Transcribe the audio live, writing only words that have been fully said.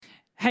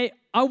Hey,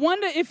 I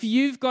wonder if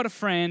you've got a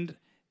friend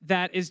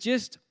that is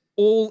just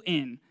all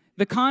in.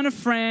 The kind of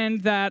friend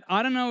that,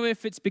 I don't know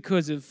if it's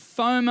because of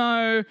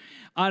FOMO,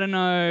 I don't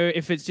know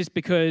if it's just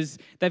because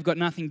they've got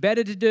nothing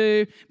better to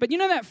do, but you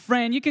know that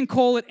friend, you can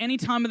call it any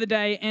time of the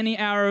day, any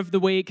hour of the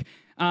week,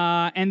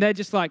 and they're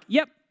just like,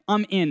 yep,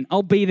 I'm in.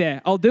 I'll be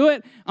there. I'll do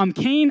it. I'm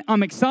keen.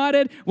 I'm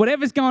excited.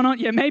 Whatever's going on.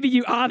 Yeah, maybe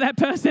you are that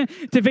person.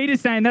 Tavita's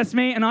saying that's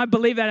me, and I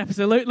believe that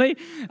absolutely.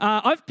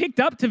 I've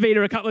picked up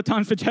Tavita a couple of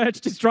times for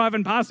church, just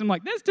driving past. I'm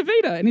like, there's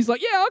Tavita. And he's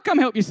like, yeah, I'll come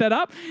help you set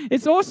up.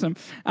 It's awesome.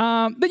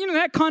 But you know,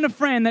 that kind of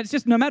friend that's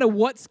just no matter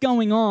what's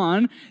going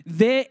on,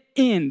 they're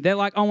in. They're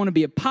like, I want to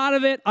be a part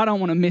of it. I don't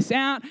want to miss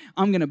out.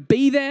 I'm going to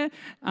be there.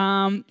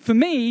 For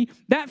me,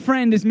 that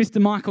friend is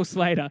Mr. Michael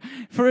Slater.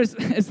 For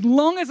as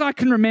long as I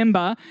can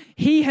remember,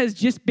 he has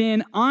just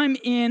been, I'm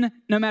in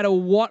no matter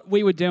what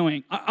we were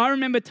doing. I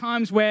remember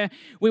times where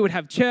we would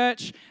have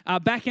church.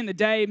 Back in the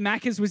day,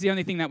 Macca's was the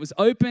only thing that was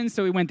open,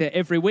 so we went there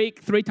every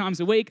week, 3 times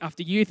a week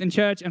after youth and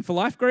church and for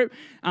life group.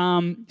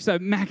 So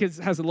Macca's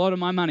has a lot of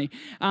my money.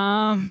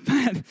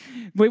 But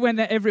we went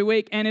there every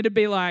week, and it'd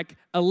be like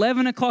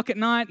 11 o'clock at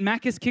night,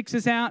 Macca's kicks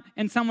us out,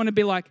 and someone would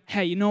be like,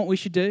 hey, you know what we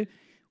should do?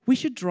 We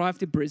should drive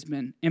to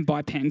Brisbane and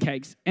buy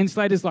pancakes. And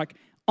Slater's like,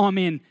 I'm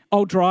in.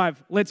 I'll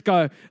drive. Let's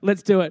go.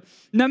 Let's do it.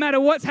 No matter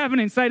what's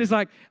happening, Slater's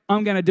like,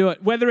 I'm going to do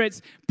it. Whether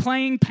it's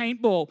playing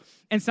paintball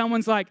and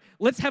someone's like,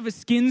 let's have a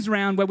skins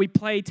round where we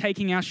play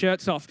taking our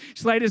shirts off.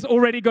 Slater's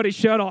already got his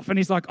shirt off and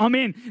he's like, I'm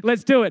in.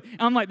 Let's do it.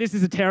 I'm like, this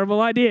is a terrible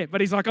idea.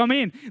 But he's like, I'm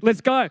in. Let's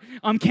go.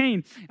 I'm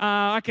keen.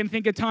 I can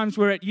think of times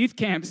we're at youth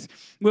camps.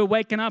 We're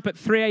waking up at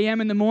 3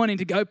 a.m. in the morning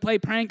to go play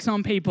pranks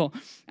on people.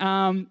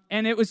 And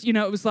it was, you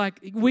know, it was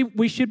like,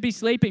 we should be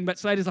sleeping. But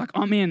Slater's like,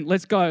 I'm in.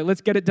 Let's go. Let's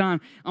get it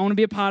done. I want to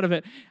be a part of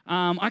it.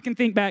 I can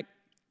think back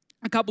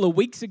a couple of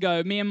weeks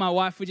ago, me and my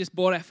wife, we just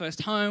bought our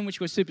first home, which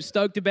we're super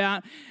stoked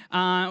about.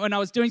 When I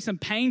was doing some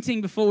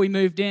painting before we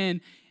moved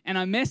in, and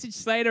I messaged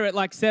Slater at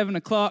like 7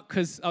 o'clock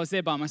because I was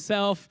there by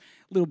myself,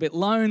 a little bit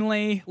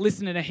lonely,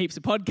 listening to heaps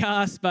of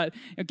podcasts, but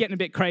getting a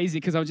bit crazy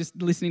because I was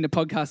just listening to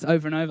podcasts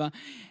over and over.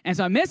 And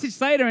so I messaged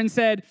Slater and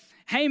said,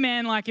 hey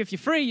man, like if you're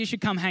free, you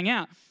should come hang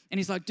out. And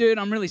he's like, dude,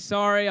 I'm really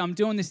sorry. I'm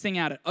doing this thing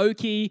out at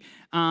Oakey.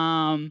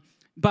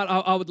 But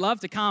I would love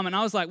to come. And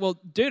I was like, well,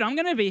 dude, I'm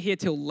going to be here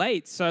till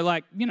late. So,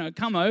 like, you know,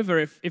 come over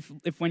if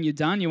when you're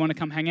done, you want to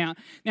come hang out.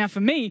 Now, for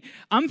me,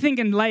 I'm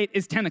thinking late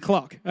is 10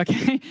 o'clock,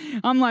 okay?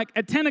 I'm like,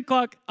 at 10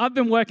 o'clock, I've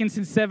been working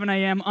since 7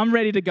 a.m. I'm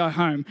ready to go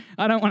home.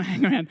 I don't want to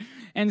hang around.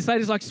 And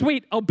Slater's like,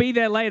 sweet, I'll be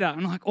there later.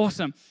 I'm like,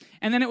 awesome.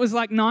 And then it was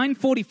like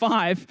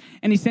 9:45,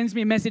 and he sends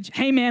me a message,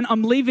 hey, man,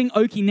 I'm leaving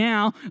Oakey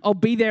now. I'll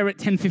be there at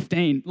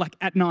 10:15, like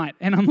at night.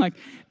 And I'm like,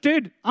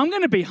 dude, I'm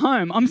going to be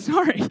home. I'm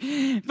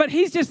sorry. But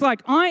he's just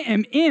like, I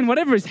am in.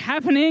 Whatever is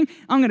happening,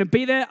 I'm going to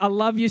be there. I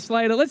love you,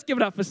 Slater. Let's give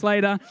it up for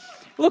Slater.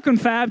 Looking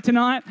fab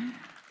tonight.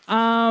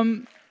 But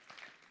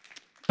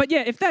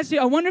yeah, if that's you,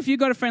 I wonder if you've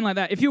got a friend like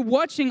that. If you're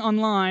watching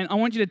online, I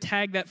want you to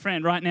tag that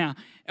friend right now.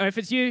 Or if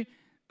it's you,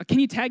 can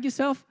you tag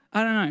yourself?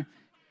 I don't know.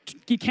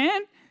 You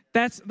can?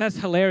 That's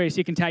hilarious.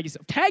 You can tag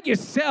yourself. Tag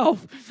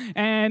yourself.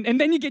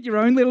 And then you get your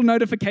own little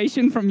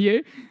notification from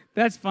you.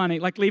 That's funny.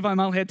 Like Levi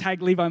Mulhair,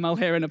 tag Levi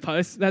Mulhair in a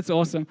post. That's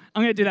awesome.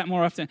 I'm going to do that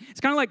more often. It's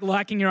kind of like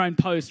liking your own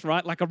post,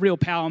 right? Like a real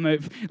power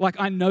move. Like,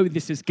 I know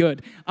this is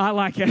good. I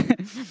like it.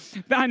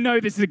 I know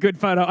this is a good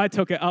photo. I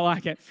took it. I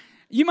like it.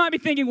 You might be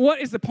thinking,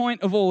 what is the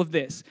point of all of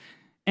this?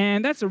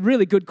 And that's a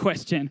really good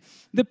question.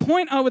 The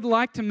point I would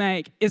like to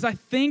make is I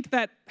think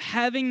that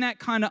having that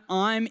kind of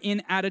I'm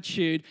in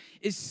attitude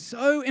is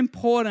so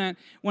important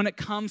when it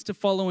comes to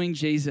following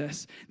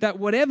Jesus. That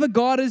whatever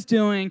God is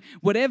doing,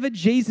 whatever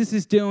Jesus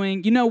is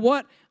doing, you know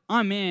what?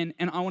 I'm in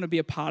and I want to be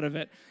a part of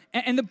it.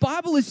 And the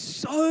Bible is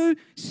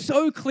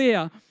so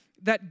clear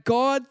that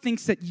God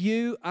thinks that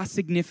you are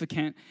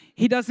significant.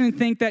 He doesn't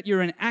think that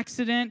you're an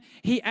accident.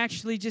 He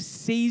actually just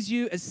sees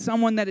you as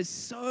someone that is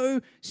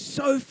so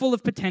full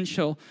of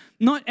potential.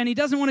 And he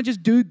doesn't want to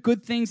just do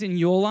good things in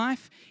your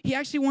life. He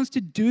actually wants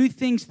to do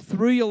things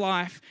through your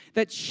life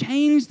that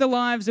change the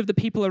lives of the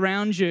people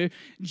around you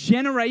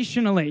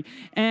generationally.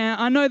 And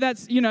I know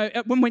that's, you know,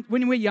 when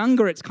we're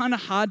younger, it's kind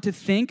of hard to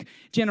think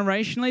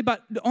generationally,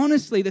 but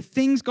honestly, the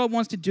things God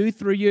wants to do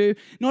through you,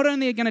 not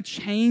only are going to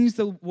change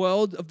the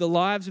world of the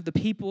lives of the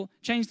people,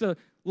 change the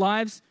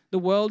lives, the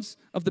worlds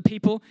of the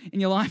people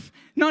in your life,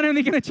 not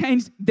only going to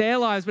change their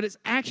lives, but it's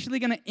actually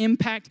going to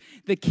impact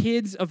the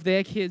kids of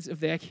their kids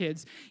of their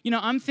kids. You know,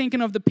 I'm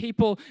thinking of the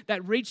people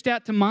that reached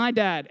out to my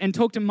dad and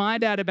talked to my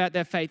dad about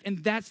their faith, and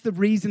that's the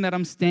reason that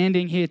I'm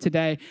standing here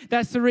today.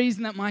 That's the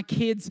reason that my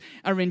kids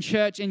are in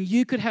church, and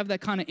you could have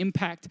that kind of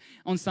impact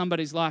on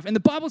somebody's life. And the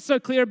Bible's so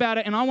clear about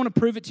it, and I want to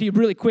prove it to you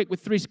really quick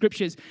with 3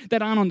 scriptures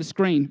that aren't on the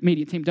screen.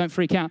 Media team, don't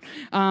freak out.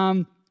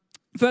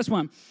 First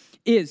one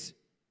is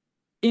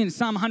in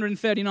Psalm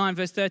 139,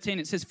 verse 13,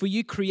 it says, for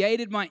you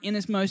created my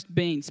innermost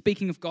being,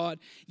 speaking of God.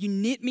 You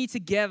knit me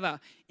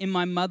together in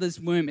my mother's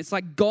womb. It's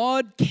like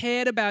God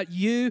cared about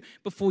you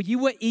before you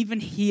were even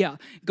here.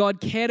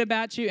 God cared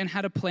about you and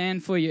had a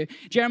plan for you.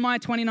 Jeremiah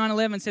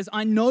 29:11 says,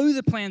 I know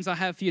the plans I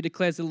have for you,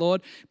 declares the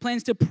Lord,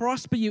 plans to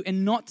prosper you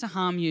and not to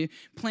harm you,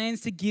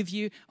 plans to give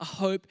you a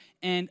hope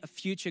and a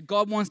future.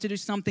 God wants to do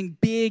something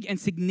big and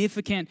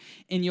significant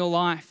in your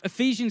life.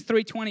 Ephesians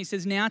 3:20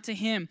 says, now to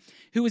him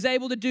who is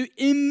able to do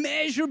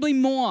immeasurably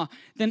more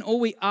than all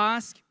we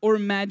ask or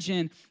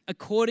imagine,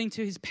 according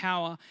to his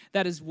power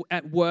that is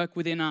at work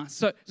within us.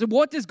 So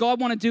what does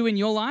God want to do in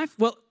your life?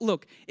 Well,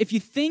 look, if you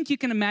think you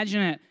can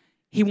imagine it,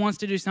 he wants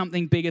to do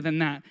something bigger than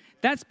that.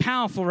 That's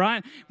powerful,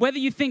 right? Whether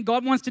you think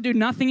God wants to do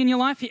nothing in your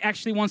life, he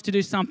actually wants to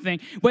do something.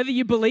 Whether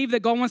you believe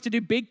that God wants to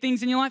do big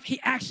things in your life, he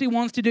actually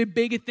wants to do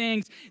bigger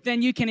things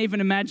than you can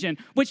even imagine.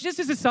 Which, just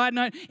as a side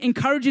note,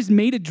 encourages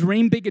me to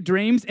dream bigger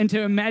dreams and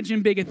to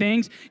imagine bigger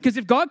things. Because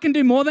if God can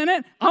do more than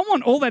it, I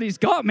want all that he's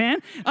got, man.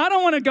 I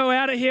don't want to go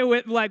out of here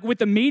with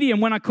the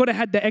medium when I could have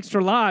had the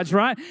extra large,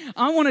 right?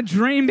 I want to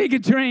dream bigger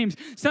dreams.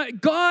 So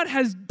God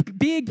has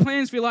big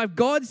plans for your life.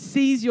 God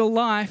sees your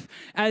life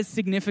as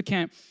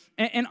significant.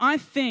 And I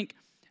think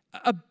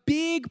a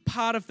big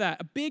part of that,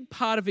 a big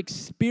part of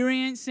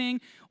experiencing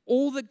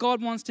all that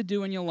God wants to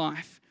do in your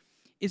life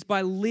is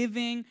by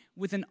living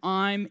with an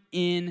I'm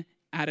in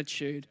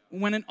attitude.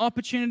 When an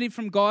opportunity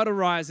from God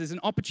arises,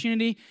 an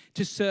opportunity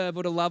to serve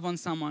or to love on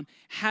someone,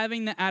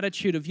 having the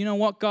attitude of, you know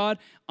what, God,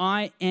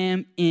 I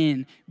am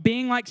in.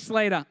 Being like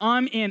Slater,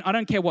 I'm in. I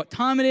don't care what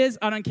time it is.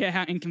 I don't care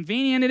how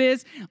inconvenient it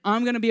is.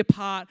 I'm going to be a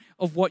part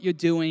of what you're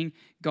doing,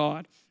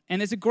 God.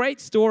 And there's a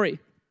great story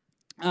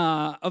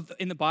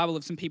in the Bible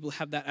of some people who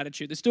have that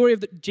attitude. The story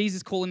of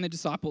Jesus calling the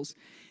disciples.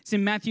 It's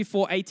in Matthew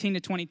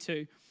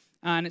 4:18-22.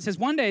 And it says,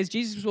 one day as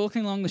Jesus was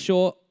walking along the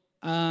shore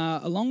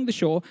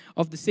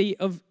of the Sea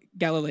of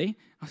Galilee,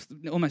 I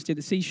almost did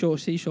the seashore.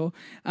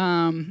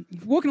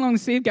 Walking along the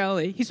Sea of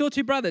Galilee, he saw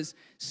two brothers,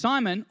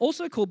 Simon,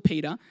 also called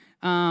Peter,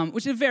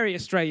 which is a very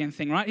Australian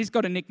thing, right? He's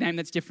got a nickname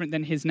that's different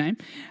than his name,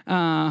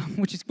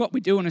 which is what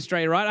we do in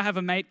Australia, right? I have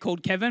a mate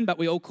called Kevin, but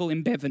we all call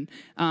him Bevan.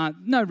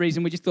 No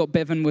reason, we just thought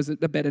Bevan was a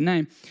better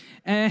name.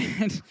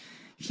 And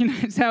you know,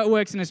 it's how it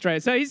works in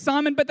Australia. So he's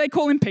Simon, but they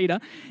call him Peter.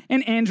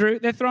 And Andrew,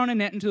 they're throwing a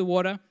net into the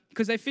water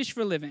because they fish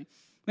for a living.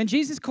 When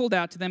Jesus called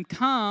out to them,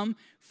 come,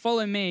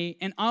 follow me,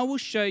 and I will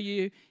show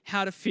you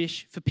how to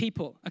fish for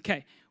people.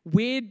 Okay,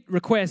 weird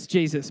request,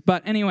 Jesus.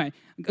 But anyway,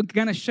 I'm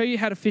going to show you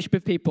how to fish for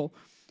people.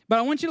 But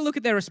I want you to look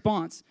at their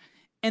response.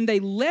 And they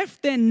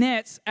left their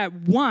nets at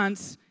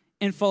once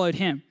and followed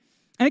him.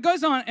 And it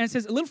goes on, and it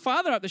says, a little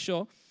farther up the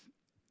shore,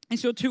 he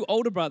saw two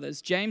older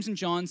brothers, James and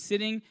John,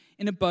 sitting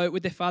in a boat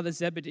with their father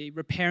Zebedee,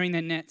 repairing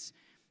their nets.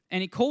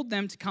 And he called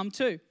them to come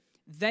too.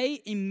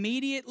 They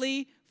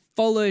immediately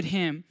followed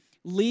him,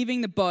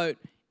 leaving the boat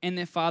and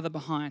their father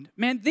behind.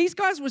 Man, these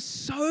guys were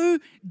so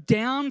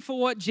down for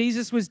what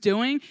Jesus was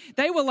doing.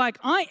 They were like,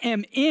 I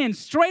am in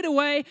straight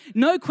away,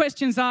 no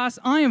questions asked.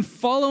 I am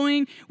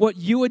following what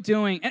you are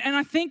doing. And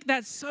I think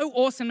that's so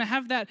awesome to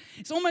have that.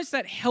 It's almost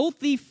that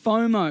healthy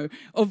FOMO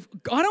of,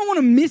 I don't want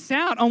to miss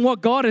out on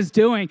what God is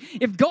doing.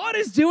 If God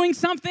is doing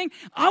something,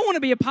 I want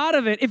to be a part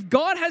of it. If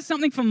God has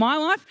something for my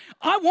life,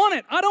 I want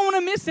it. I don't want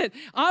to miss it.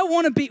 I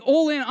want to be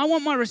all in. I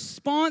want my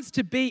response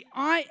to be,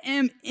 I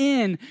am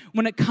in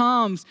when it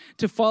comes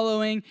to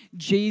following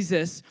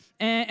Jesus.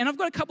 And I've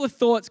got a couple of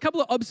thoughts, a couple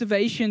of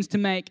observations to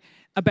make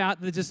about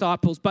the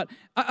disciples. But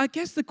I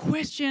guess the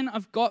question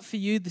I've got for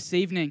you this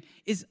evening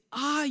is,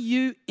 are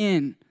you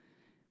in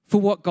for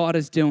what God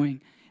is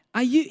doing?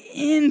 Are you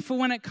in for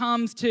when it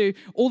comes to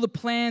all the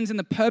plans and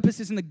the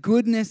purposes and the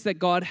goodness that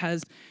God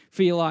has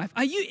for your life?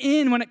 Are you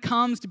in when it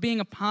comes to being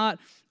a part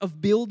of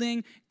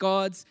building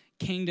God's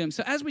kingdom?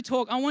 So as we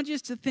talk, I want you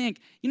to think,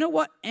 you know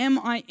what, am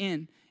I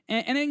in?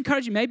 And I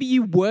encourage you, maybe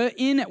you were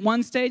in at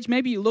one stage,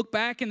 maybe you look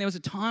back and there was a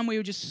time where you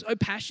were just so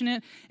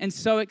passionate and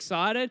so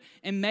excited,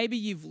 and maybe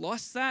you've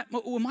lost that.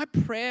 Well, my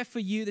prayer for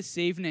you this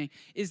evening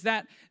is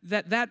that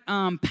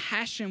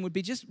passion would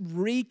be just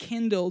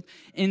rekindled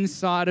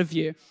inside of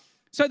you.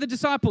 So the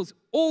disciples,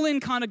 all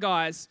in kind of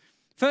guys,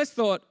 first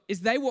thought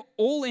is they were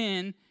all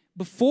in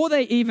before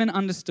they even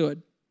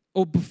understood,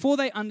 or before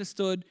they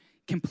understood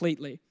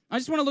completely. I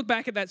just want to look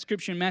back at that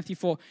scripture in Matthew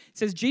 4. It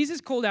says,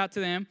 Jesus called out to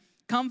them,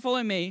 come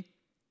follow me,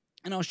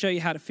 and I'll show you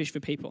how to fish for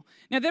people.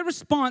 Now, their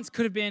response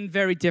could have been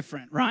very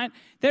different, right?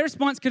 Their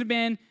response could have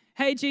been,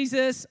 hey,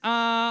 Jesus,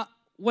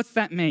 what's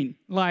that mean?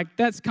 Like,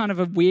 that's kind of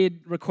a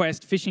weird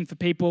request, fishing for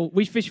people.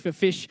 We fish for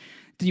fish.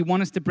 Do you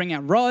want us to bring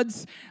our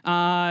rods?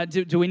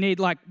 Do we need,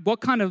 like,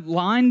 what kind of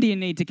line do you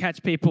need to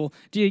catch people?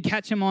 Do you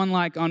catch them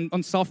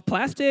on soft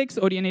plastics,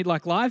 or do you need,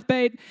 like, live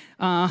bait?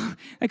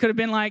 It could have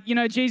been like, you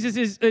know, Jesus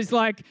is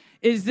like,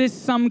 is this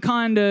some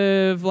kind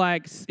of,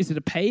 like, is it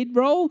a paid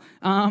role?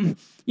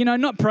 You know,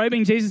 not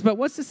probing Jesus, but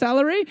what's the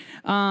salary?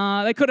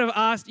 They could have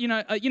asked,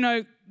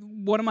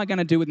 what am I going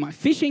to do with my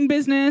fishing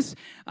business?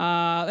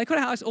 They could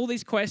have asked all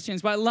these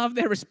questions, but I love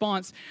their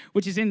response,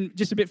 which is in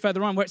just a bit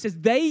further on, where it says,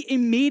 they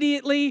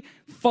immediately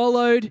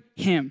followed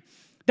him.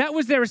 That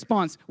was their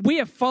response. We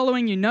are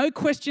following you, no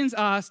questions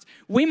asked.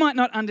 We might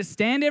not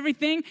understand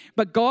everything,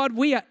 but God,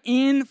 we are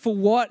in for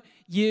what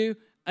you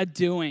are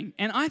doing.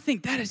 And I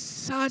think that is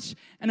such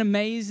an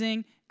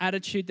amazing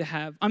attitude to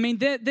have. I mean,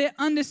 their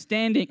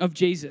understanding of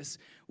Jesus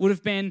would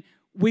have been,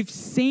 we've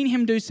seen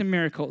him do some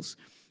miracles.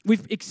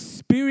 We've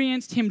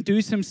experienced him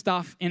do some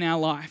stuff in our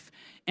life.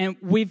 And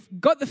we've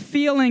got the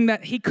feeling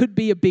that he could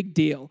be a big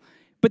deal.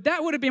 But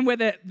that would have been where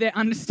their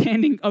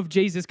understanding of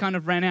Jesus kind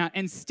of ran out.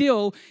 And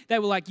still, they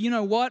were like, you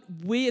know what?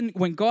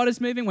 When God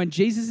is moving, when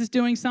Jesus is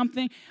doing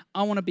something,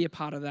 I want to be a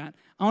part of that.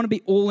 I want to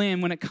be all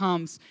in when it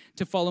comes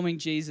to following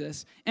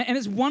Jesus. And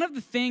it's one of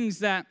the things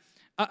that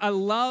I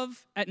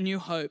love at New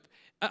Hope.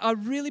 I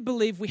really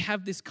believe we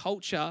have this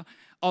culture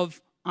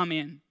of I'm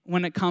in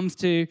when it comes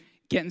to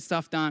getting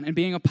stuff done and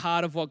being a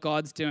part of what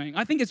God's doing.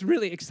 I think it's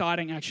really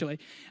exciting, actually.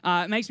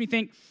 It makes me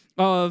think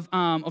of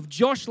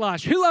Josh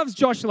Lush. Who loves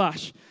Josh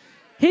Lush?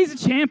 He's a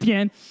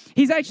champion.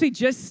 He's actually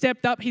just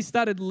stepped up. He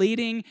started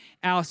leading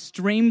our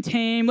stream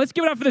team. Let's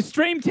give it up for the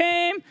stream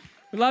team.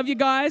 We love you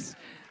guys.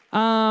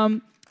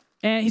 And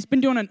he's been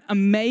doing an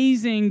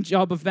amazing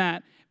job of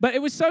that. But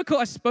it was so cool.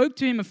 I spoke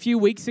to him a few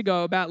weeks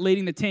ago about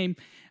leading the team.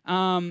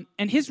 And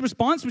his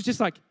response was just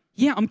like,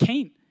 yeah, I'm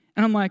keen.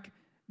 And I'm like,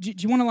 do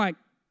you want to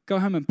go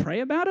home and pray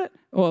about it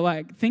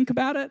or think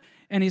about it?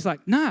 And he's like,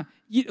 nah,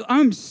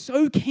 I'm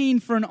so keen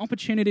for an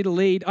opportunity to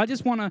lead.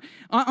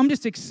 I'm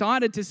just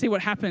excited to see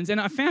what happens.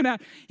 And I found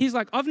out, he's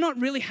like, I've not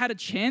really had a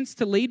chance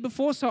to lead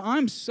before, so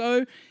I'm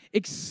so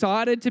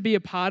excited to be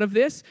a part of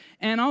this.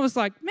 And I was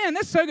like, man,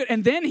 that's so good.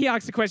 And then he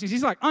asked the questions.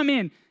 He's like, I'm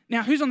in.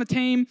 Now, who's on the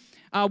team?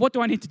 What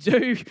do I need to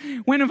do?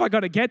 When have I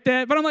got to get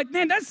there? But I'm like,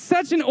 man, that's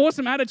such an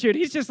awesome attitude.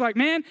 He's just like,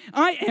 man,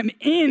 I am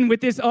in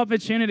with this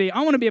opportunity.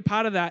 I want to be a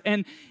part of that.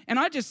 And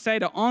I just say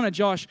to honor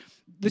Josh,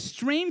 the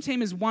stream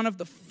team is one of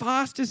the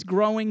fastest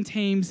growing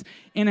teams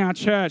in our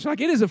church.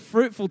 It is a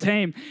fruitful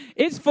team.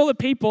 It's full of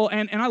people,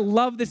 and I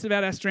love this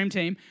about our stream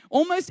team.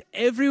 Almost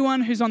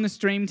everyone who's on the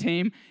stream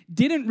team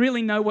didn't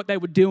really know what they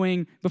were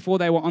doing before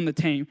they were on the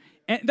team.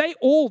 And the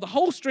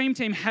whole stream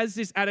team has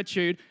this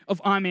attitude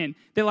of I'm in.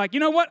 They're like,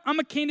 you know what? I'm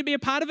keen to be a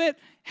part of it.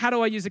 How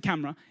do I use a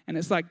camera? And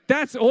it's like,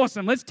 that's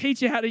awesome. Let's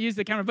teach you how to use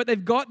the camera. But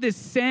they've got this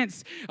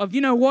sense of, you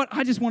know what?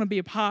 I just want to be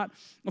a part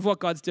of what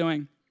God's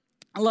doing.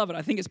 I love it.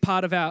 I think it's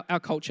part of our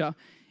culture.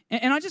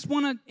 And I just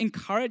want to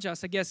encourage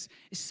us, I guess,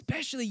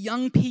 especially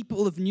young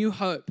people of New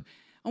Hope.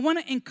 I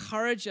want to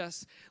encourage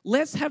us.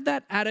 Let's have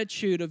that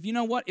attitude of, you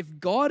know what? If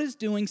God is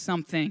doing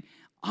something,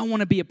 I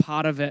want to be a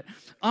part of it.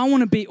 I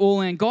want to be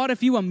all in. God,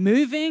 if you are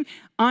moving,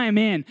 I am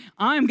in.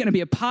 I am going to be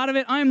a part of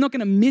it. I am not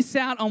going to miss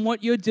out on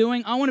what you're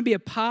doing. I want to be a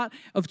part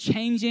of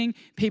changing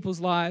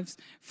people's lives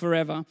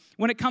forever.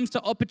 When it comes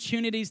to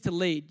opportunities to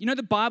lead,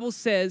 the Bible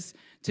says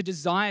to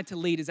desire to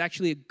lead is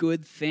actually a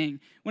good thing.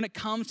 When it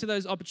comes to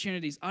those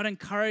opportunities, I'd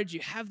encourage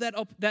you, have that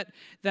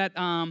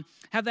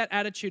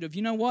attitude of,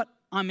 you know what,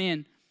 I'm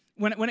in.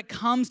 When it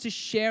comes to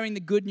sharing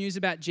the good news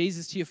about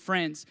Jesus to your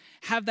friends,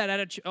 have that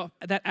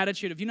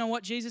attitude of, you know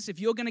what, Jesus, if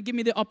you're going to give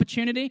me the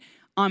opportunity,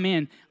 I'm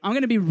in. I'm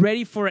going to be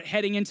ready for it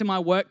heading into my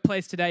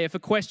workplace today. If a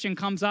question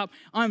comes up,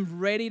 I'm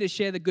ready to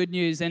share the good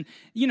news. And,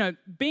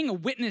 being a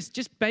witness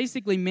just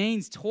basically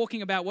means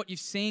talking about what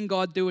you've seen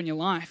God do in your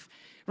life,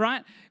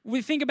 right?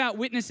 We think about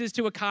witnesses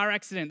to a car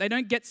accident. They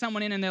don't get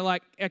someone in and they're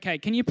like, okay,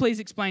 can you please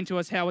explain to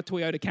us how a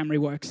Toyota Camry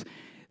works?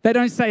 They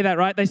don't say that,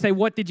 right? They say,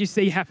 what did you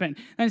see happen?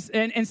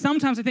 And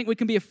sometimes I think we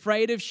can be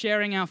afraid of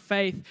sharing our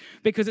faith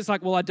because it's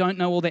like, well, I don't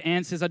know all the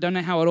answers. I don't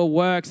know how it all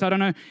works. I don't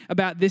know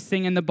about this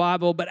thing in the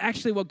Bible. But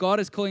actually what God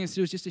is calling us to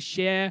do is just to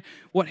share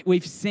what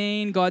we've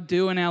seen God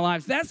do in our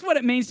lives. That's what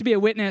it means to be a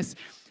witness.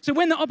 So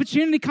when the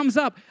opportunity comes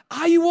up,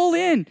 are you all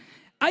in?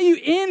 Are you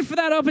in for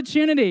that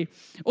opportunity?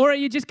 Or are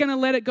you just going to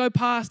let it go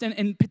past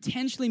and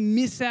potentially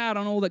miss out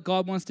on all that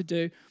God wants to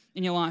do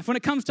in your life? When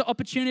it comes to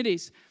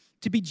opportunities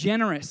to be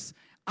generous,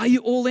 are you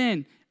all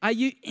in? Are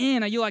you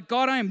in? Are you like,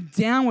 God, I am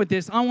down with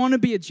this. I want to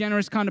be a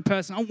generous kind of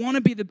person. I want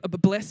to be a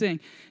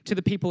blessing to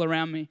the people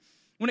around me.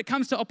 When it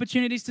comes to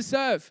opportunities to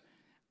serve,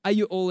 are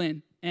you all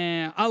in?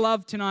 And I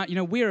love tonight,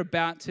 we're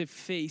about to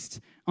feast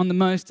on the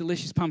most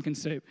delicious pumpkin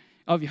soup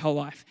of your whole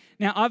life.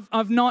 Now,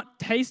 I've not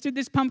tasted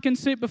this pumpkin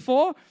soup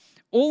before.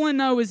 All I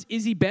know is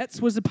Izzy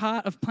Betts was a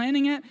part of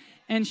planning it,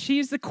 and she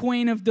is the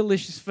queen of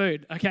delicious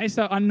food, okay?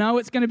 So I know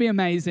it's going to be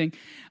amazing.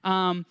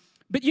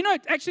 But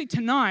actually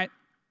tonight,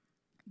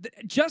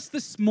 just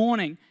this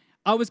morning,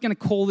 I was going to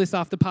call this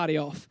after party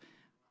off.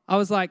 I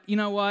was like, you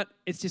know what?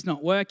 It's just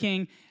not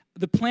working.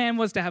 The plan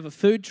was to have a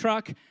food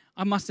truck.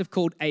 I must have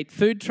called 8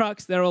 food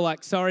trucks. They're all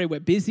like, sorry, we're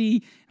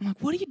busy. I'm like,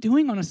 what are you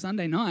doing on a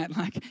Sunday night?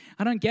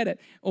 I don't get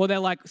it. Or they're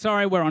like,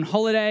 sorry, we're on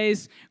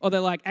holidays. Or they're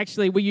like,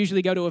 actually, we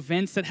usually go to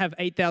events that have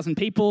 8,000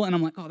 people. And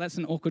I'm like, oh, that's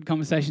an awkward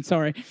conversation.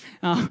 Sorry.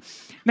 Then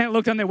I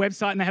looked on their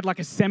website and they had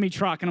a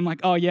semi-truck. And I'm like,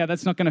 oh, yeah,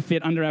 that's not going to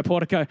fit under our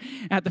portico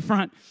at the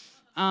front.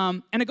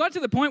 And it got to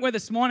the point where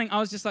this morning I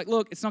was just like,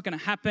 look, it's not going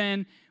to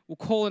happen. We'll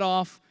call it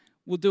off.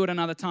 We'll do it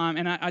another time.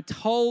 And I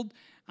told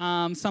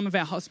some of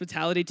our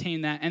hospitality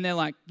team that, and they're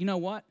like, you know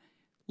what?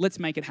 let's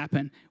make it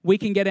happen. We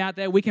can get out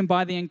there, we can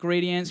buy the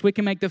ingredients, we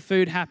can make the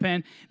food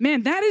happen.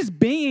 Man, that is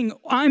being,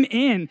 I'm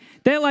in.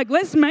 They're like,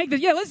 let's make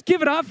this, let's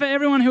give it up for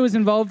everyone who was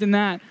involved in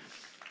that.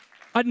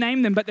 I'd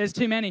name them, but there's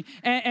too many.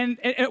 And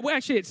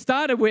it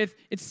started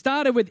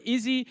with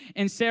Izzy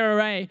and Sarah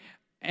Ray,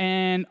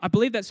 and I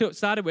believe that's who it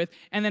started with.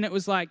 And then it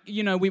was like,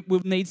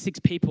 we'll need 6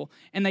 people.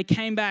 And they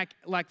came back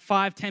like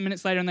 5-10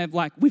 minutes later, and they're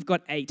like, we've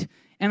got 8.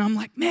 And I'm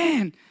like,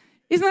 man,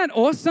 isn't that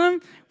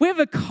awesome? We have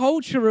a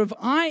culture of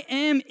I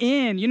am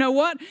in. You know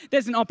what?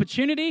 There's an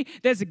opportunity.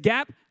 There's a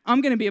gap.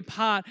 I'm going to be a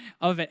part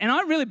of it. And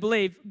I really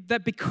believe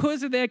that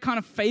because of their kind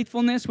of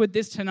faithfulness with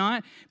this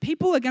tonight,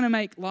 people are going to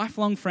make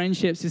lifelong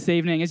friendships this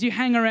evening. As you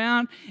hang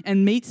around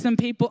and meet some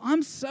people,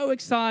 I'm so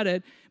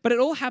excited. But it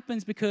all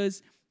happens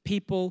because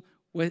people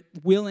were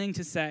willing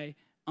to say,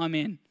 I'm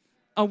in.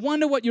 I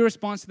wonder what your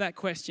response to that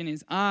question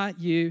is. Are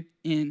you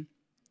in?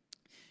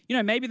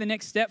 Maybe the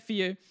next step for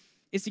you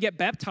is to get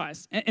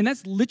baptized. And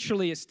that's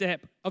literally a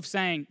step of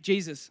saying,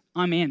 Jesus,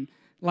 I'm in.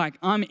 Like,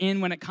 I'm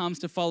in when it comes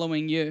to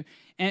following you.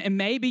 And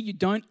maybe you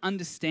don't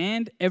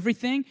understand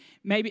everything.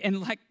 Maybe, and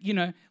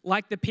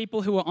like the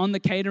people who were on the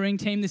catering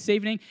team this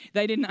evening,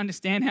 they didn't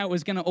understand how it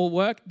was going to all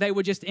work. They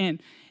were just in.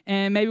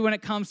 And maybe when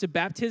it comes to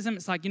baptism,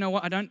 it's like, you know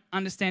what? I don't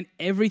understand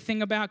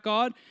everything about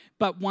God.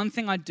 But one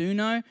thing I do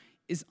know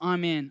is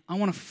I'm in. I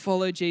want to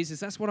follow Jesus.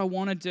 That's what I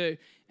want to do.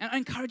 And I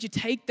encourage you,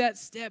 take that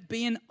step.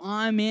 Be an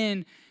I'm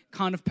in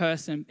kind of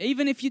person.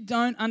 Even if you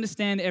don't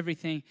understand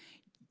everything,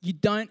 you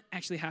don't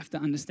actually have to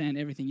understand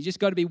everything. You just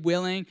got to be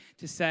willing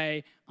to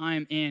say, I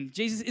am in.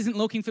 Jesus isn't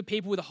looking for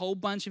people with a whole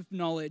bunch of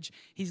knowledge.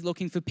 He's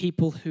looking for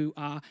people who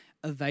are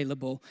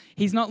available.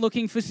 He's not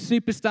looking for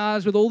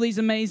superstars with all these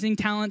amazing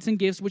talents and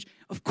gifts, which,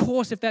 of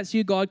course, if that's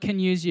you, God can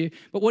use you.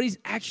 But what he's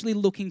actually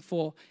looking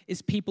for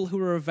is people who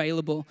are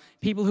available,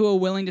 people who are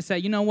willing to say,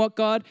 you know what,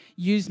 God,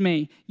 use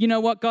me. You know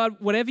what, God,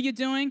 whatever you're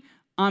doing,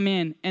 I'm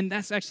in. And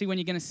that's actually when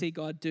you're going to see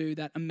God do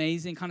that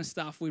amazing kind of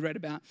stuff we read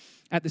about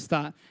at the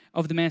start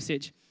of the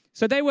message.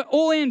 So they were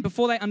all in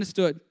before they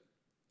understood.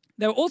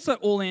 They were also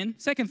all in,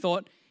 second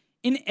thought,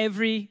 in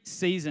every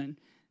season.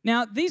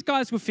 Now, these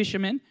guys were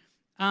fishermen.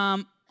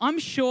 I'm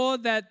sure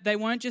that they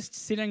weren't just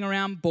sitting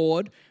around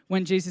bored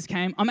when Jesus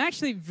came. I'm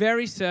actually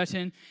very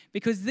certain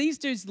because these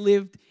dudes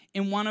lived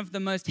in one of the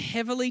most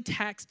heavily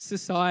taxed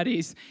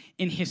societies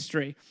in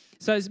history.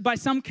 So by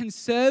some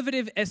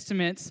conservative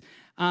estimates,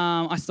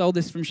 I stole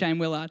this from Shane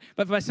Willard,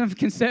 but by some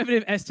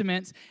conservative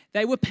estimates,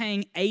 they were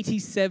paying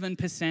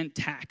 87%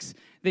 tax,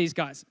 these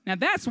guys. Now,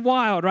 that's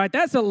wild, right?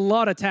 That's a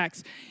lot of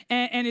tax.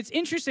 And it's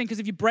interesting because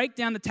if you break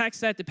down the tax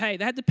they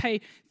had to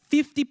pay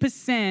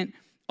 50%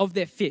 of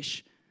their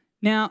fish.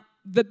 Now,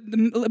 a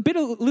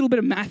little bit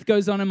of math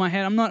goes on in my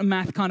head. I'm not a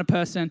math kind of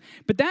person,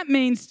 but that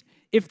means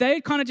if they're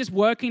kind of just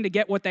working to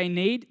get what they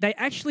need, they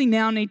actually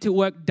now need to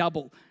work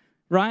double,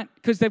 right?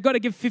 Because they've got to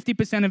give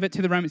 50% of it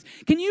to the Romans.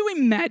 Can you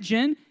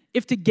imagine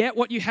if to get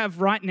what you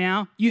have right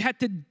now, you had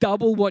to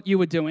double what you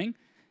were doing?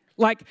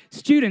 Like,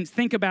 students,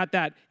 think about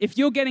that. If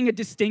you're getting a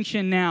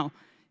distinction now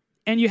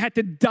and you had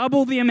to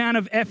double the amount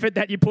of effort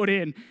that you put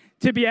in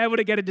to be able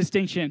to get a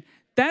distinction,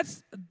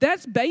 that's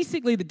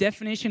basically the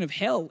definition of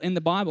hell in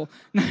the Bible.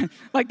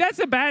 Like, that's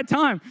a bad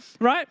time,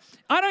 right?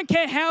 I don't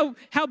care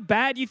how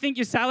bad you think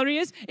your salary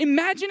is.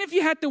 Imagine if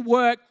you had to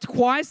work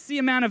twice the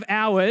amount of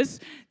hours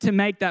to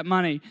make that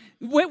money.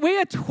 We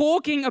are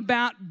talking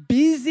about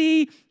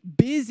busy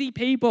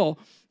people.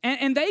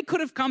 And they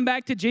could have come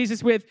back to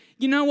Jesus with,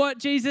 you know what,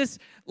 Jesus,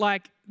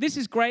 like, this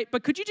is great,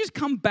 but could you just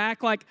come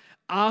back, like,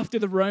 after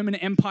the Roman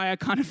Empire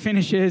kind of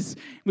finishes?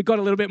 We've got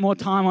a little bit more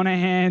time on our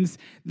hands.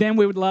 Then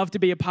we would love to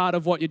be a part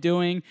of what you're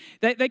doing.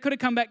 They could have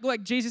come back,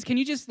 like, Jesus, can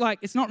you just, like,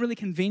 it's not really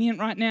convenient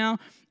right now.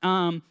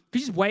 Could you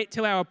just wait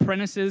till our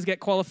apprentices get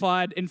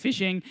qualified in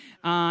fishing?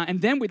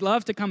 And then we'd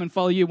love to come and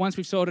follow you once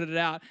we've sorted it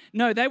out.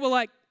 No, they were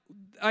like,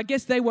 I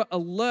guess they were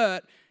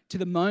alert to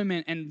the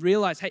moment and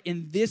realized, hey,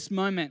 in this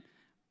moment,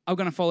 I'm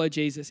going to follow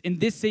Jesus. In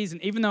this season,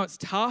 even though it's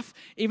tough,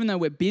 even though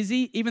we're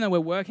busy, even though we're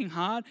working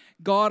hard,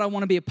 God, I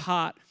want to be a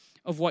part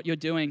of what you're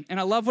doing. And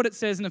I love what it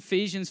says in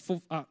Ephesians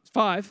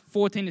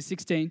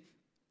 5:14-16.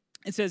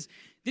 It says,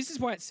 this is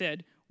why it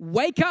said,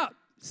 wake up,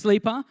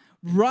 sleeper,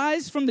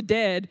 rise from the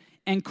dead,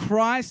 and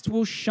Christ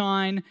will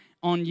shine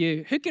on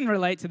you. Who can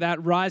relate to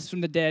that? Rise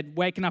from the dead,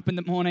 waking up in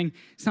the morning.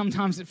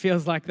 Sometimes it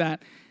feels like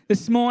that.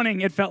 This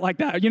morning, it felt like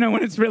that. You know,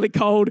 when it's really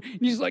cold, and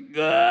you're just like,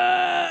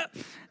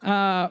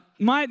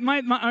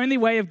 my only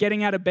way of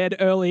getting out of bed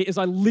early is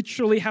I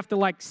literally have to,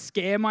 like,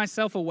 scare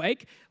myself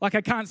awake. Like,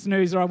 I can't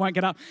snooze or I won't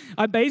get up.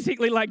 I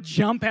basically, like,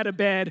 jump out of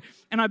bed,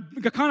 and I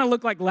kind of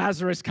look like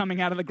Lazarus coming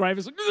out of the grave.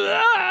 It's like, and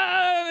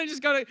I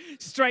just go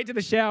straight to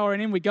the shower,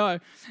 and in we go.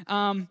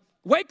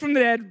 Wake from the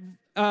dead,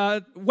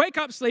 wake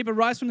up, sleeper,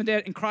 rise from the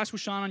dead, and Christ will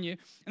shine on you.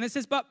 And it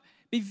says, but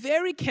be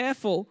very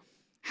careful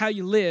how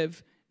you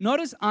live, not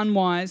as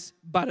unwise,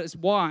 but as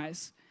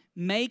wise,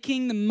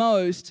 making the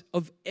most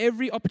of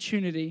every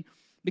opportunity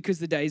because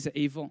the days are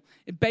evil.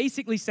 It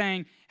basically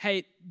saying,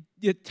 hey,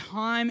 your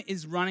time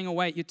is running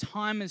away. Your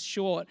time is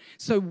short.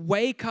 So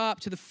wake up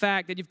to the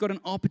fact that you've got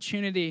an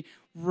opportunity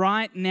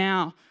right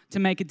now to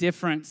make a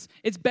difference.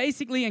 It's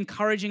basically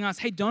encouraging us,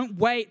 hey, don't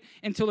wait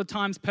until the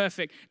time's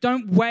perfect.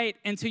 Don't wait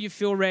until you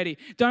feel ready.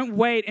 Don't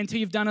wait until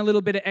you've done a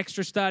little bit of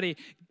extra study.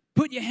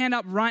 Put your hand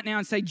up right now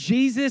and say,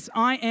 Jesus,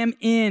 I am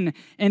in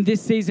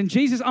this season.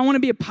 Jesus, I want to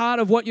be a part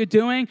of what you're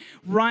doing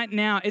right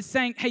now. It's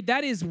saying, hey,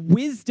 that is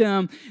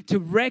wisdom to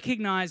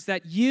recognize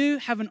that you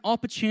have an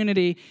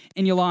opportunity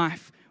in your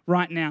life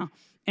right now.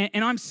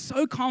 And I'm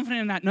so confident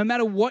in that no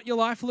matter what your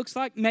life looks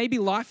like, maybe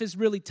life is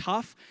really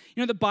tough.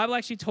 You know, the Bible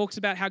actually talks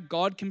about how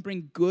God can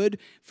bring good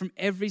from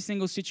every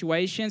single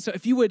situation. So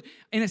if you would,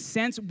 in a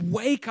sense,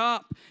 wake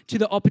up to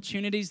the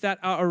opportunities that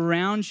are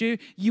around you,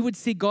 you would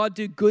see God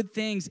do good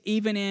things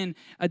even in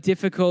a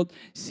difficult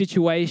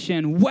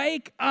situation.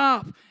 Wake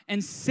up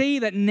and see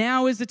that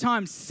now is the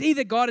time. See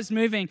that God is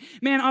moving.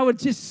 Man, I would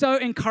just so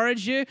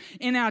encourage you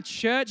in our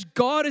church.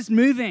 God is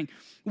moving.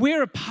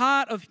 We're a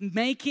part of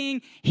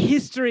making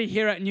history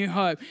here at New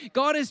Hope.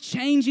 God is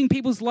changing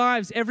people's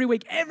lives every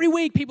week. Every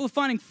week, people are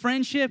finding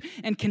friendship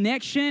and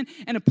connection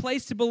and a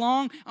place to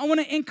belong. I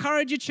want to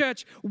encourage you,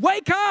 church.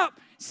 Wake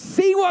up.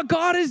 See what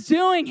God is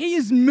doing. He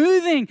is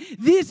moving.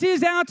 This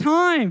is our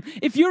time.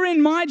 If you're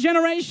in my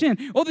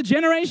generation or the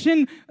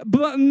generation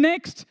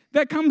next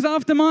that comes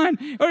after mine,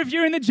 or if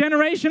you're in the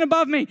generation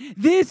above me,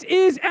 this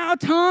is our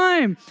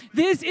time.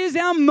 This is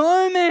our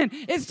moment.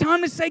 It's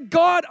time to say,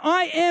 God,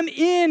 I am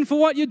in for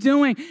what you're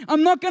doing.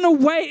 I'm not going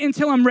to wait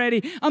until I'm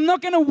ready. I'm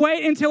not going to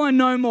wait until I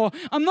know more.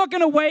 I'm not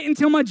going to wait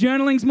until my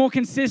journaling's more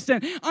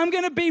consistent. I'm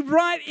going to be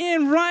right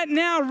in, right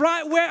now,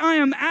 right where I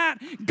am at.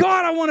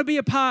 God, I want to be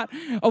a part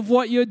of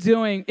what you're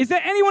doing. Is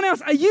there anyone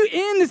else? Are you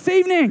in this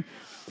evening?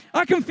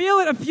 I can feel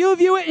it. A few of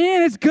you are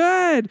in. It's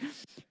good.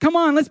 Come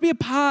on, let's be a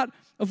part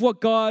of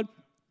what God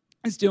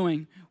is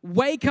doing.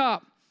 Wake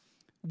up.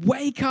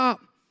 Wake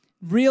up.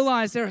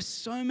 Realize there are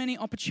so many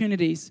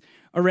opportunities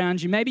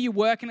around you. Maybe you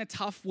work in a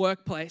tough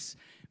workplace.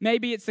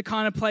 Maybe it's the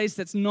kind of place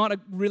that's not a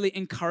really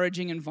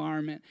encouraging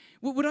environment.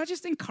 Would I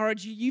just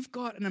encourage you? You've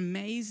got an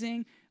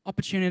amazing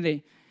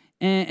opportunity.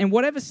 And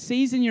whatever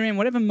season you're in,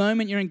 whatever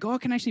moment you're in,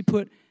 God can actually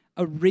put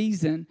a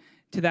reason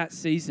to that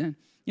season.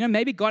 You know,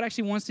 maybe God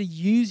actually wants to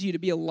use you to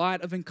be a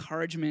light of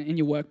encouragement in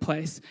your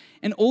workplace.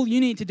 And all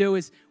you need to do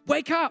is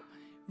wake up.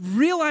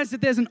 Realize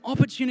that there's an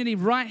opportunity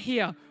right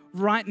here,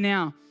 right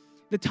now.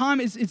 The time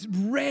is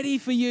ready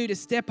for you to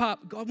step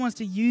up. God wants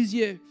to use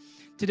you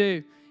to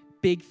do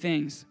big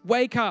things.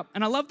 Wake up.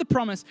 And I love the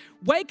promise.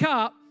 Wake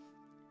up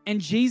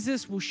and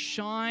Jesus will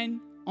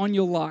shine on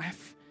your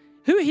life.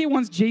 Who here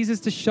wants Jesus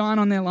to shine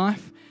on their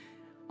life?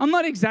 I'm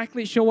not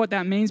exactly sure what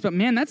that means, but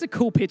man, that's a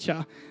cool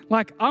picture.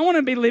 Like, I want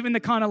to be living the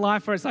kind of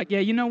life where it's like, yeah,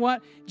 you know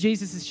what?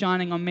 Jesus is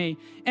shining on me.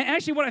 And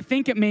actually what I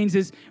think it means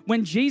is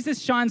when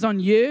Jesus shines on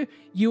you,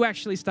 you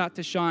actually start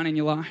to shine in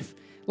your life.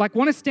 Like,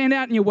 want to stand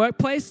out in your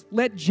workplace?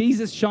 Let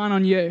Jesus shine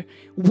on you.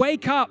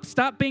 Wake up.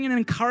 Start being an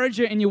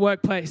encourager in your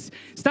workplace.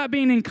 Start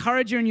being an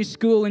encourager in your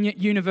school and your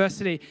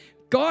university.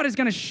 God is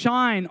going to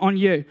shine on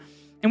you.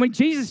 And when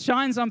Jesus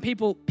shines on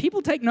people,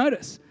 people take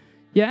notice.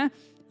 Yeah?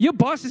 Your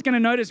boss is going to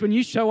notice when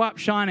you show up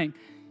shining.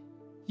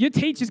 Your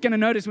teacher's going to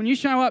notice when you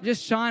show up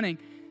just shining.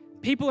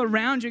 People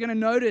around you are going to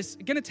notice,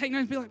 going to take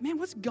notice and be like, man,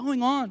 what's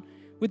going on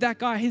with that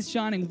guy? He's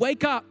shining.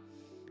 Wake up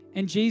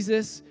and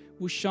Jesus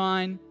will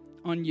shine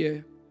on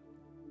you.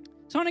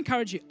 So I want to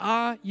encourage you,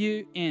 are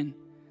you in?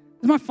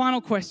 This is my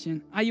final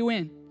question. Are you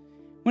in?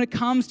 When it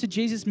comes to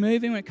Jesus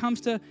moving, when it comes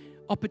to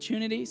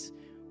opportunities,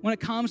 when it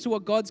comes to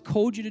what God's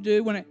called you to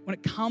do, when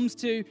it comes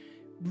to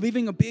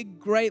living a big,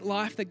 great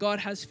life that God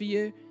has for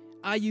you,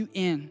 are you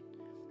in?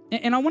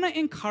 And I want to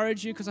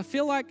encourage you because I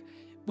feel like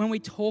when we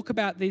talk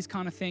about these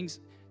kind of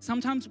things,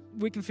 sometimes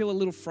we can feel a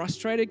little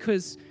frustrated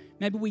because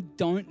maybe we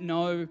don't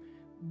know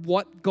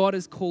what God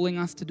is calling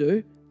us to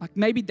do. Like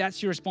maybe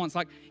that's your response.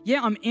 Like,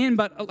 yeah, I'm in,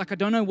 but like I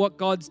don't know what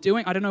God's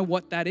doing. I don't know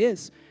what that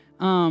is.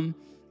 I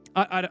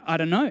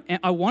don't know.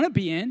 I want to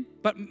be in,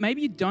 but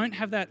maybe you don't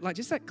have that, like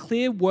just that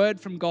clear word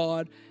from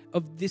God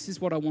of this is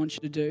what I want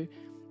you to do.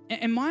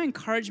 And my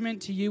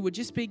encouragement to you would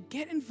just be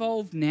get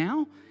involved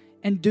now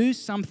and do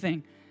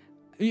something.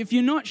 If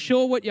you're not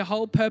sure what your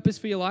whole purpose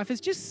for your life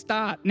is, just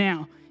start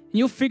now. And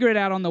you'll figure it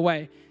out on the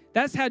way.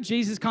 That's how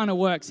Jesus kind of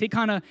works.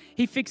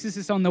 He fixes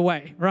us on the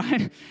way,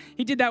 right?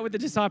 He did that with the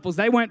disciples.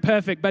 They weren't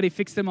perfect, but he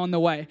fixed them on the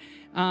way.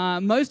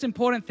 Most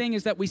important thing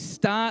is that we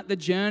start the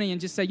journey and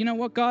just say, you know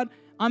what, God,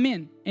 I'm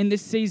in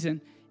this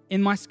season,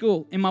 in my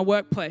school, in my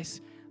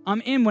workplace.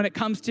 I'm in when it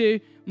comes to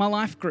my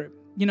life group.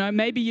 You know,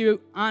 maybe you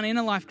aren't in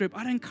a life group.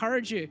 I'd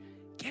encourage you.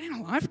 Get in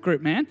a life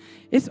group, man.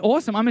 It's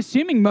awesome. I'm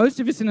assuming most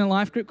of us in a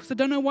life group because I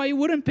don't know why you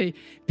wouldn't be.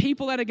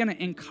 People that are going to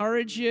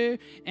encourage you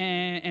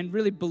and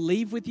really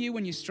believe with you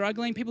when you're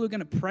struggling. People who are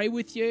going to pray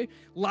with you,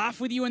 laugh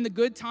with you in the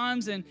good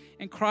times and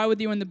cry with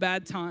you in the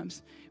bad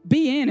times.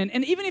 Be in.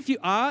 And even if you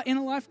are in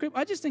a life group,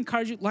 I just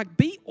encourage you, like,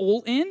 be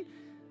all in.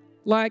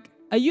 Like,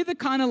 are you the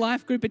kind of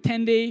life group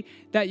attendee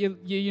that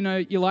you know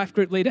your life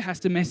group leader has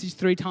to message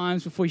 3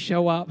 times before you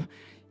show up?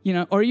 You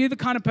know, or are you the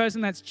kind of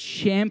person that's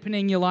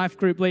championing your life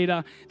group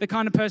leader, the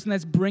kind of person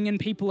that's bringing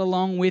people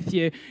along with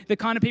you, the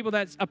kind of people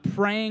that are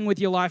praying with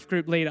your life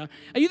group leader?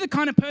 Are you the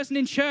kind of person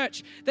in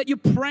church that you're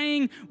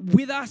praying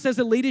with us as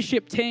a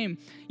leadership team?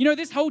 You know,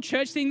 this whole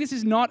church thing, this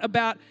is not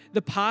about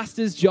the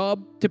pastor's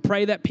job to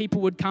pray that people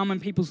would come and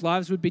people's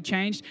lives would be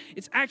changed.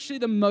 It's actually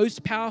the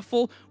most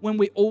powerful when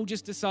we all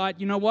just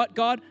decide, you know what,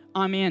 God,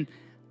 I'm in.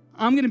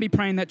 I'm going to be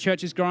praying that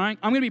church is growing.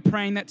 I'm going to be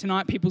praying that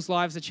tonight people's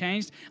lives are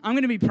changed. I'm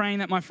going to be praying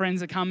that my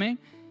friends are coming.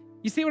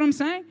 You see what I'm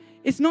saying?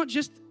 It's not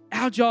just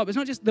our job. It's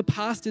not just the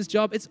pastor's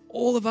job. It's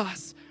all of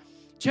us.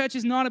 Church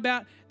is not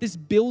about this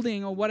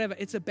building or whatever.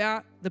 It's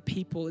about the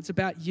people. It's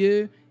about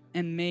you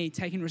and me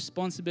taking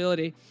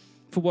responsibility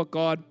for what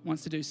God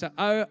wants to do. So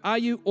are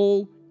you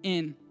all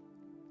in?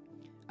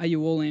 Are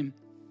you all in?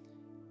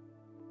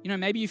 You know,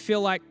 maybe you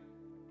feel like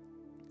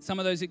some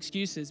of those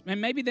excuses,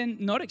 and maybe they're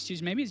not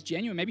excuses, maybe it's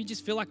genuine. Maybe you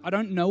just feel like, I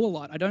don't know a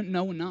lot, I don't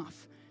know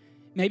enough.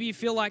 Maybe you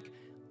feel like,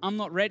 I'm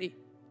not ready.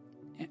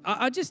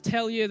 I just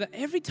tell you that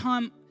every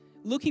time,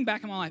 looking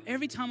back in my life,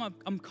 every time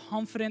I'm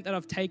confident that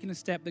I've taken a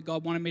step that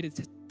God wanted me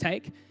to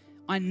take,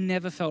 I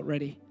never felt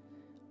ready.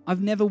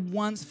 I've never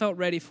once felt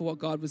ready for what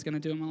God was going to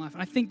do in my life.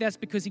 And I think that's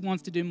because he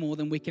wants to do more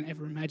than we can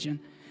ever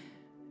imagine.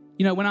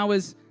 You know, when I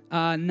was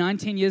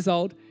 19 years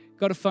old,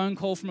 got a phone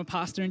call from a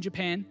pastor in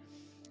Japan.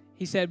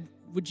 He said,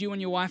 would you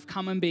and your wife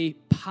come and be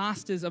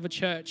pastors of a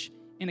church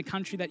in a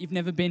country that you've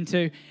never been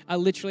to? I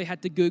literally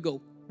had to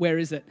Google, where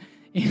is it?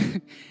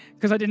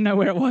 Because I didn't know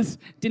where it was.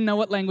 Didn't know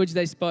what language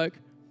they spoke.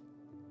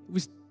 It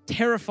was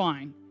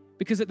terrifying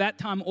because at that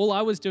time, all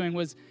I was doing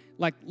was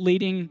like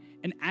leading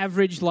an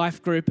average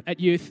life group at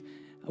youth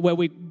where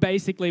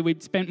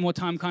we'd spent more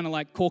time kind of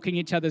like corking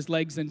each other's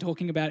legs than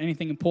talking about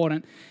anything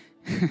important.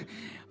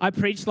 I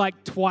preached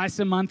like twice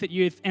a month at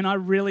youth, and I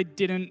really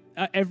didn't.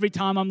 Every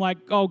time I'm like,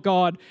 oh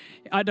God,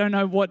 I don't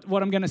know what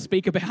I'm going to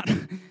speak about.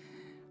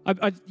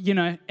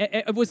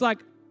 It was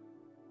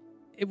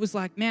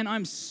like, man,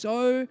 I'm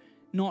so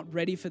not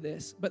ready for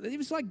this. But it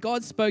was like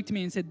God spoke to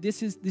me and said,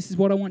 this is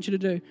what I want you to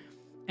do.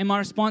 And my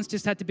response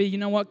just had to be, you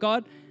know what,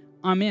 God,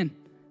 I'm in.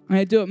 I'm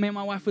going to do it. Me and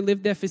my wife, we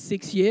lived there for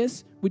 6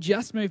 years. We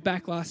just moved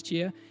back last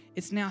year.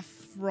 It's now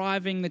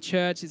thriving, the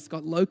church. It's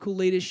got local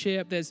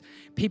leadership. There's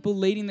people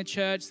leading the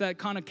church that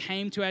kind of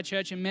came to our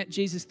church and met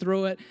Jesus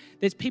through it.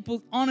 There's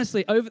people,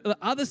 honestly, over the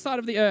other side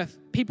of the earth,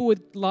 people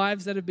with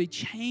lives that have been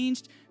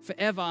changed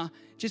forever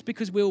just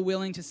because we were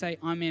willing to say,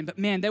 I'm in. But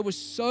man, there were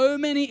so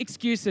many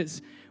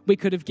excuses we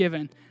could have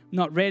given.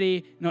 Not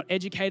ready, not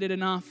educated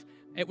enough.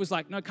 It was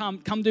like, no, come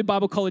do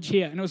Bible college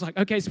here. And it was like,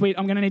 okay, sweet,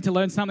 I'm going to need to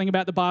learn something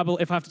about the Bible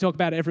if I have to talk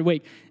about it every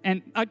week.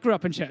 And I grew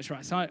up in church,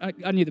 right? So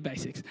I knew the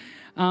basics.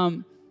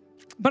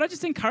 But I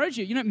just encourage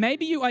you,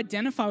 maybe you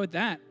identify with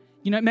that.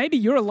 Maybe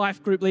you're a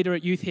life group leader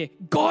at youth here.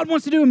 God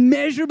wants to do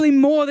immeasurably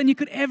more than you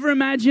could ever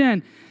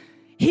imagine.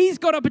 He's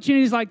got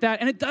opportunities like that,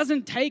 and it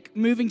doesn't take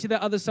moving to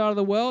the other side of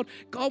the world.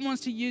 God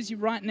wants to use you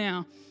right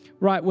now,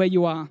 right where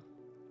you are.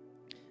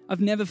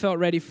 I've never felt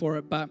ready for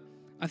it, but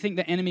I think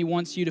the enemy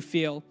wants you to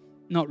feel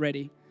not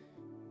ready.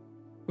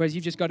 Whereas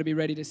you've just got to be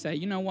ready to say,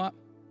 you know what?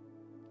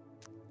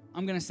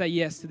 I'm going to say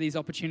yes to these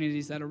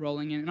opportunities that are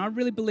rolling in. And I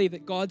really believe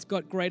that God's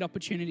got great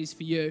opportunities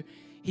for you.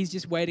 He's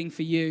just waiting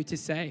for you to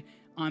say,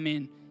 I'm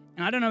in.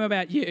 And I don't know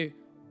about you.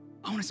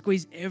 I want to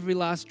squeeze every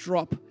last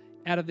drop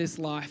out of this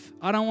life.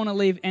 I don't want to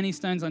leave any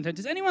stones unturned.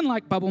 Does anyone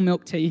like bubble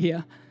milk tea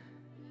here?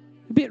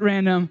 A bit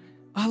random.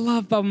 I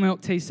love bubble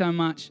milk tea so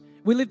much.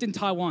 We lived in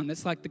Taiwan.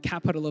 That's like the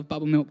capital of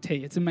bubble milk tea.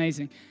 It's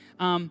amazing.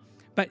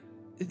 But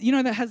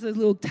that has those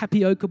little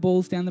tapioca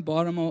balls down the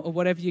bottom or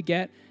whatever you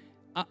get.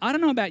 I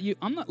don't know about you.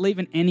 I'm not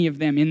leaving any of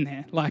them in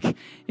there. Like,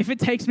 if it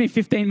takes me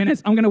 15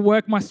 minutes, I'm going to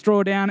work my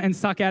straw down and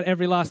suck out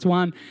every last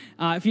one.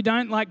 If you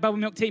don't like bubble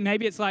milk tea,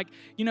 maybe it's like,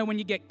 when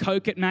you get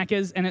Coke at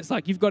Macca's and it's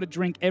like you've got to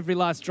drink every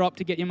last drop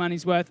to get your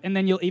money's worth, and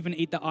then you'll even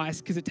eat the ice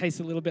because it tastes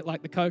a little bit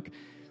like the Coke.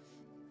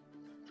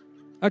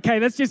 Okay,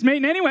 that's just me.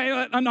 And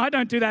anyway, I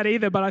don't do that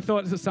either, but I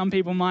thought some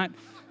people might.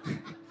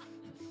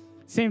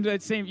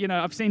 I've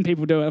seen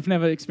people do it. I've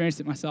never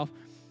experienced it myself.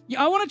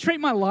 I want to treat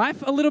my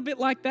life a little bit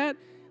like that.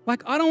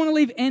 Like, I don't want to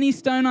leave any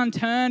stone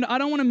unturned. I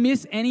don't want to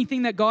miss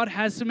anything that God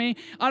has for me.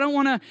 I don't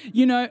want to,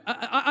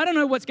 I don't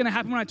know what's going to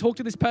happen when I talk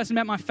to this person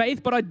about my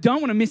faith, but I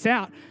don't want to miss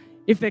out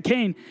if they're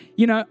keen.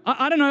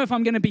 I don't know if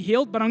I'm going to be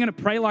healed, but I'm going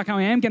to pray like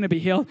I am going to be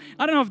healed.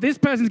 I don't know if this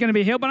person's going to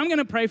be healed, but I'm going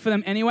to pray for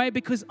them anyway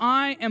because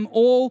I am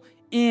all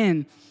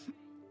in.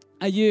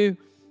 Are you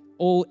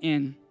all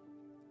in?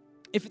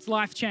 If it's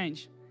life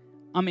change,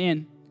 I'm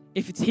in.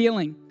 If it's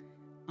healing,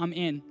 I'm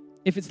in.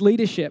 If it's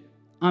leadership,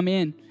 I'm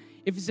in.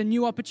 If it's a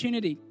new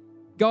opportunity,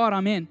 God,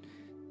 I'm in.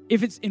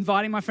 If it's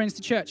inviting my friends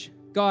to church,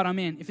 God, I'm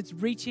in. If it's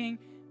reaching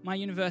my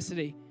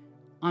university,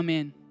 I'm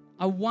in.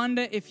 I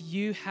wonder if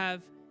you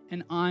have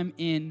an I'm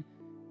in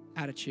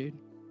attitude.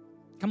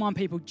 Come on,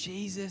 people.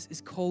 Jesus is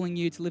calling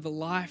you to live a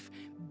life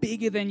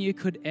bigger than you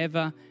could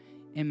ever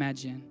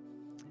imagine.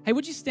 Hey,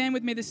 would you stand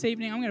with me this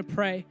evening? I'm going to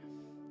pray.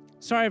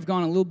 Sorry I've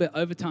gone a little bit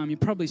over time. You're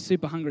probably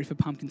super hungry for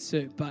pumpkin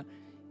soup, but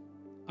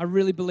I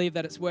really believe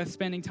that it's worth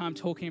spending time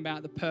talking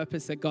about the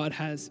purpose that God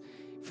has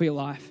for your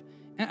life.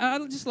 And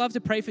I'd just love to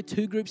pray for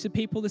two groups of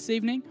people this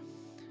evening.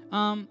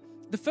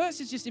 The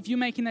first is just if you're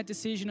making that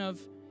decision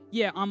of,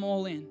 yeah, I'm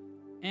all in.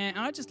 And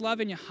I just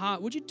love in your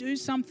heart, would you do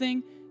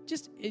something?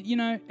 Just,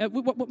 why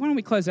don't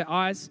we close our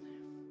eyes?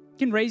 You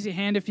can raise your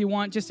hand if you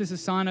want, just as a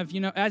sign of,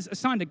 as a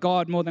sign to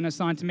God more than a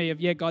sign to me of,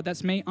 yeah, God,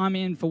 that's me. I'm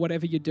in for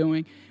whatever you're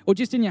doing. Or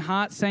just in your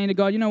heart saying to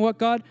God, you know what,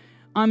 God,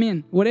 I'm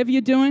in. Whatever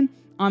you're doing,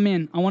 I'm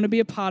in. I want to be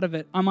a part of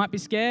it. I might be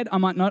scared. I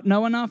might not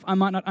know enough. I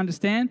might not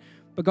understand.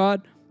 But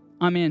God,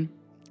 I'm in.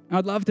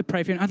 I'd love to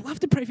pray for you. And I'd love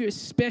to pray for you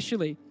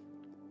especially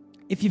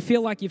if you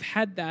feel like you've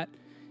had that.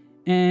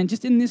 And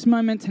just in this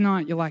moment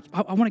tonight, you're like,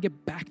 I want to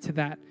get back to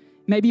that.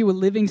 Maybe you were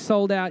living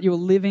sold out. You were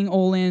living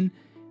all in.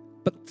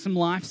 But some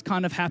life's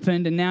kind of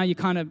happened. And now you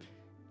kind of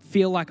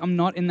feel like I'm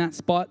not in that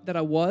spot that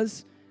I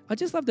was. I'd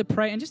just love to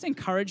pray and just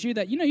encourage you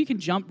that, you can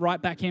jump right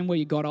back in where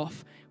you got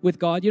off with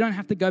God. You don't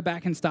have to go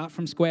back and start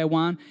from square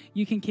one.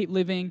 You can keep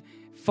living,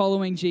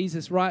 following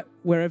Jesus right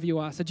wherever you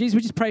are. So Jesus,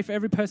 we just pray for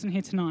every person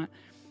here tonight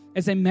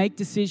as they make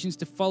decisions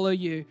to follow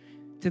you,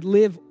 to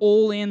live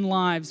all in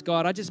lives,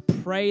 God. I just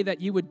pray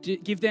that you would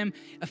give them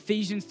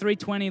Ephesians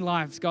 3:20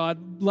 lives,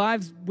 God.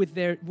 Lives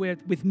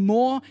with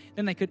more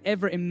than they could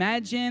ever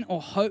imagine or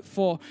hope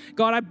for.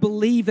 God, I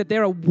believe that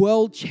there are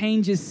world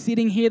changers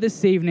sitting here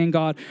this evening,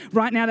 God.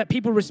 Right now that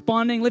people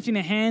responding, lifting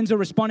their hands or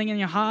responding in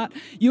your heart,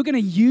 you're going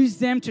to use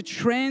them to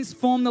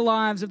transform the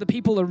lives of the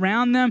people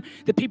around them,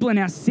 the people in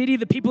our city,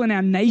 the people in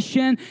our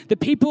nation, the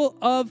people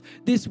of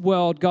this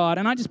world, God.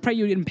 And I just pray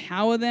you would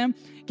empower them.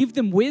 Give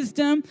them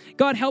wisdom.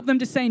 God, help them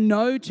to say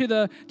no to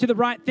the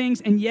right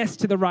things and yes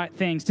to the right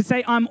things. To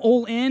say, I'm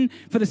all in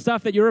for the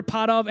stuff that you're a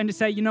part of, and to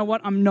say, you know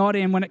what, I'm not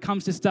in when it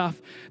comes to stuff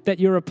that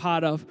you're a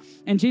part of.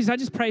 And Jesus, I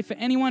just pray for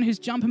anyone who's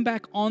jumping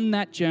back on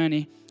that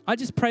journey. I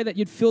just pray that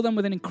you'd fill them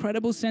with an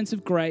incredible sense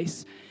of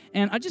grace.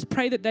 And I just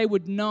pray that they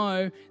would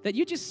know that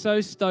you're just so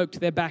stoked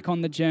they're back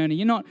on the journey.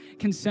 You're not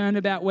concerned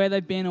about where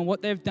they've been or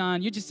what they've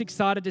done. You're just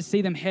excited to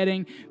see them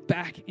heading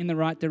back in the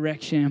right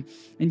direction.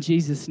 In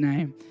Jesus'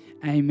 name,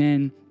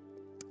 amen.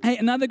 Hey,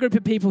 another group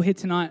of people here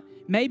tonight,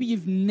 maybe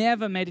you've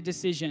never made a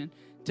decision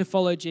to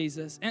follow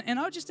Jesus. And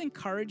I would just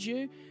encourage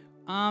you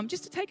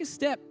just to take a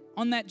step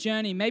on that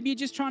journey. Maybe you're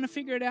just trying to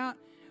figure it out.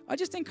 I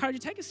just encourage you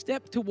to take a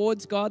step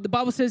towards God. The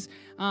Bible says,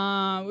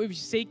 if you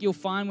seek, you'll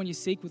find when you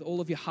seek with all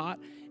of your heart.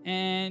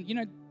 And,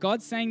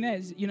 God's saying there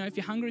is, if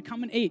you're hungry,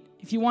 come and eat.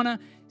 If you want to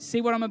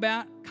see what I'm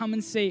about, come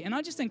and see. And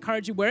I just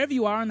encourage you, wherever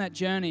you are on that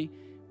journey,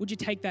 would you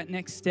take that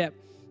next step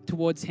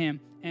towards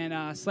Him?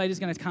 And Slater's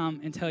going to come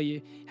and tell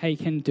you how you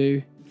can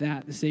do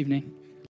that this evening.